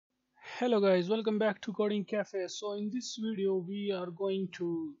Hello guys, welcome back to Coding Cafe. So in this video we are going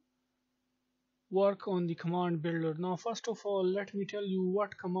to work on the command builder. Now first of all, let me tell you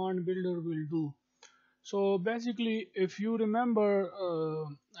what command builder will do. So basically, if you remember,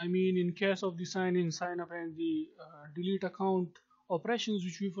 in case of the sign in, sign up and the delete account operations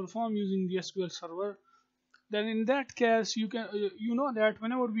which we perform using the SQL server, then in that case you know that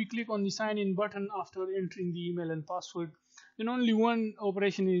whenever we click on the sign in button after entering the email and password, then only one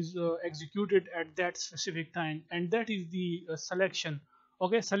operation is executed at that specific time, and that is the selection.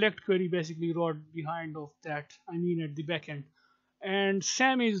 Okay, select query basically wrote behind of that, at the back end. And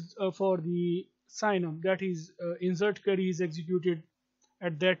same is for the sign up, that is insert query is executed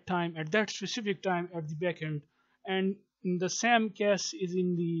at that time, at that specific time at the back end. And in the same case is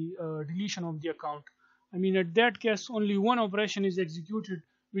in the deletion of the account. At that case only one operation is executed,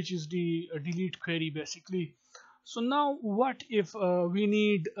 which is the delete query basically. So now what if we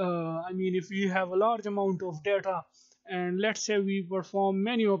need if we have a large amount of data, and let's say we perform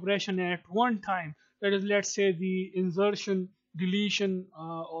many operations at one time, that is, let's say the insertion, deletion,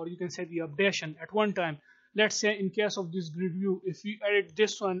 or you can say the updation at one time. Let's say in case of this grid view, if we added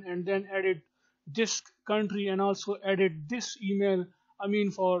this one and then added this country and also added this email,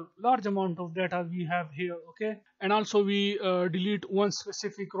 for large amount of data we have here. Okay, and also we delete one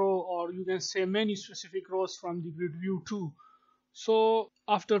specific row, or you can say many specific rows from the grid view too. So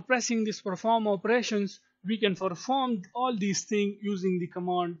after pressing this perform operations, we can perform all these things using the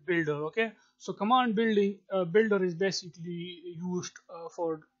command builder. Okay, so command builder is basically used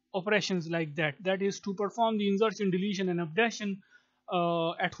for operations like that, that is to perform the insertion, deletion and updation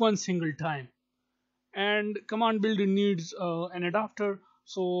at one single time. And command builder needs an adapter.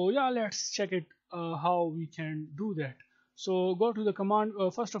 So yeah, let's check it how we can do that. So go to the command,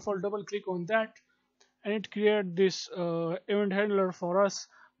 first of all double click on that, and it create this event handler for us.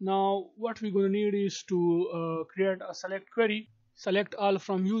 Now what we're going to need is to create a select query. Select all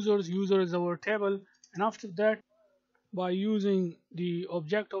from users. User is our table, and after that, by using the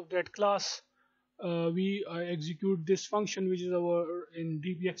object of that class, we execute this function, which is our in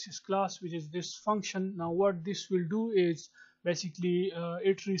dbaccess class, which is this function. Now what this will do is basically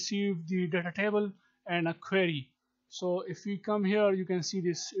it receive the data table and a query. So if we come here, you can see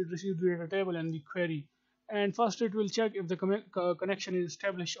this, it received the data table and the query, and first it will check if the connection is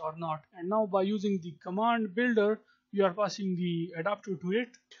established or not. And now by using the command builder, we are passing the adapter to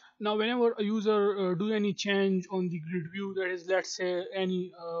it. Now whenever a user do any change on the grid view, that is, let's say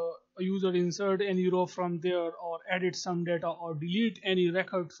any a user insert any row from there, or edit some data, or delete any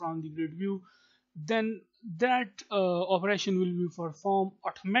record from the grid view, then that operation will be performed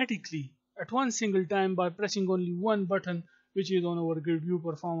automatically at one single time by pressing only one button, which is on our grid view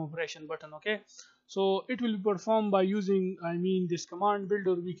perform operation button. Okay, so it will be performed by using this command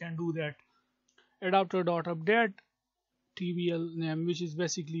builder. We can do that. Adapter.update TBL name, which is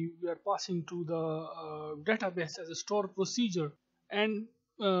basically we are passing to the database as a store procedure. And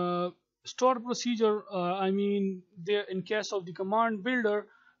store procedure, there in case of the command builder,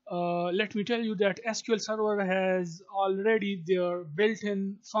 let me tell you that SQL server has already their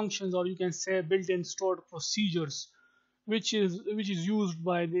built-in functions, or you can say built-in stored procedures, which is used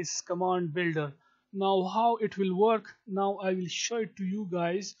by this command builder. Now how it will work, now I will show it to you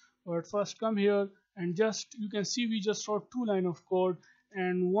guys. But first come here, and just you can see we just wrote 2 lines of code,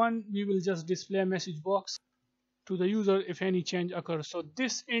 and one we will just display a message box to the user if any change occurs. So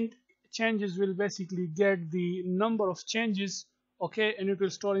this int changes will basically get the number of changes, okay, and it will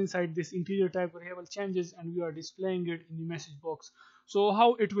store inside this integer type variable changes, and we are displaying it in the message box. So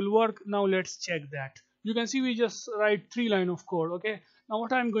how it will work, now let's check that. You can see we just write 3 lines of code. Okay, now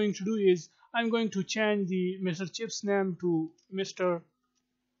what I'm going to do is I'm going to change the Mr. Chip's name to Mr.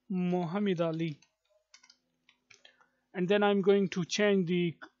 Muhammad Ali, and then I'm going to change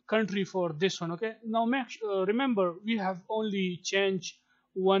the country for this one. Okay, now remember we have only changed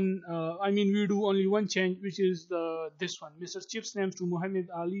one, we do only one change, which is this one, Mr. Chip's name to Muhammad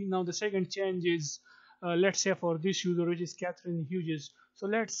Ali. Now the second change is let's say for this user, which is Catherine Hughes. So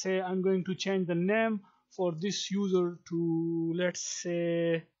let's say I'm going to change the name for this user to, let's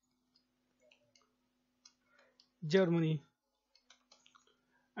say, Germany.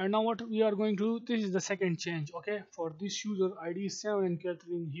 And now what we are going to do, this is the second change. Okay, for this user ID 7 and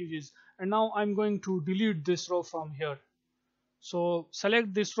Catherine Hughes. And now I'm going to delete this row from here. So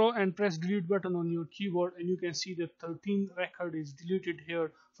select this row and press delete button on your keyboard, and you can see the 13th record is deleted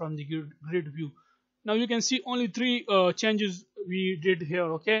here from the grid view. Now you can see only 3 changes we did here.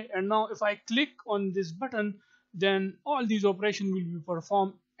 Okay, and now if I click on this button, then all these operations will be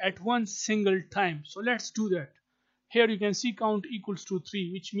performed at one single time. So let's do that. here you can see count equals to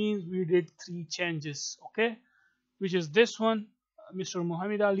 3, which means we did 3 changes, okay, which is this one, Mr.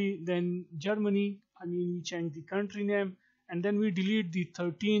 Muhammad Ali, then Germany, I mean we change the country name, and then we delete the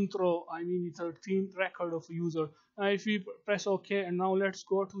 13th row, I mean the 13th record of a user. Now if we press OK, and now let's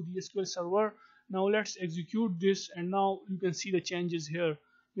go to the SQL server. Now let's execute this, and now you can see the changes here.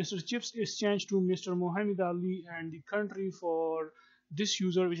 Mr. Chips is changed to Mr. Muhammad Ali, and the country for this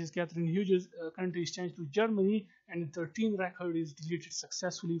user, which is Catherine Hughes, country is changed to Germany, and the 13th record is deleted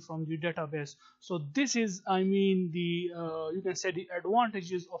successfully from the database. So this is, I mean, the you can say the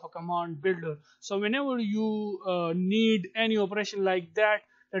advantages of a command builder. So whenever you need any operation like that,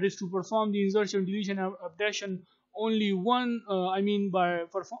 that is to perform the insertion, deletion, or updation only one, I mean by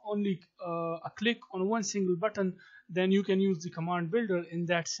perform only a click on one single button, then you can use the command builder in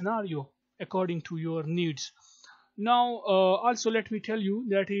that scenario according to your needs. Now also let me tell you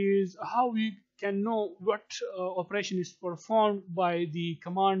that is how we can know what operation is performed by the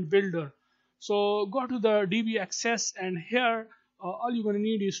command builder. So go to the DB access, and here all you're going to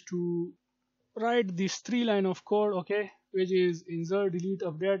need is to write these 3 line of code, okay, which is insert, delete,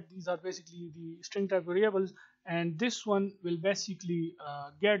 update. These are basically the string type variables, and this one will basically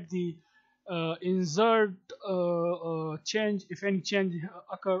get the insert change if any change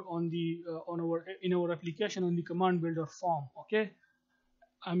occur on the on our in our application on the command builder form, okay,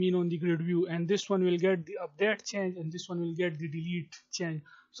 I mean on the grid view, and this one will get the update change, and this one will get the delete change.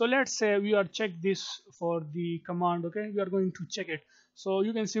 So let's say we are check this for the command, okay, we are going to check it. So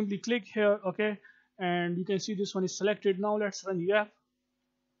you can simply click here, okay, and you can see this one is selected. Now let's run the app,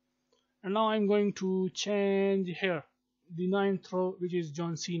 and now I'm going to change here the 9th row, which is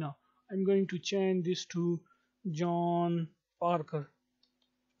John Cena. I'm going to change this to John Parker,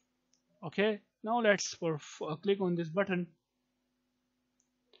 okay. Now let's click on this button.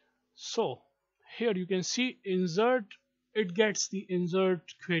 So here you can see insert, it gets the insert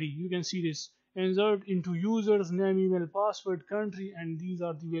query. You can see this insert into users name, email, password, country, and these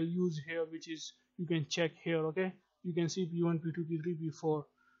are the values here, which is you can check here, okay. You can see p1, p2, p3, p4,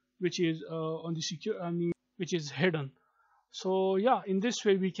 which is on the secure, I mean which is hidden. So yeah, in this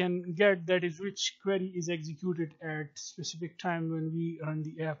way we can get that is which query is executed at specific time when we run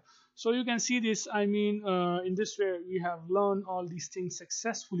the app. So you can see this, I mean in this way we have learned all these things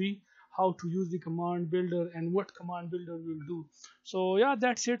successfully, how to use the command builder and what command builder will do. So yeah,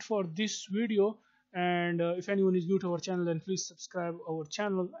 that's it for this video, and if anyone is new to our channel, then please subscribe our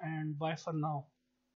channel, and bye for now.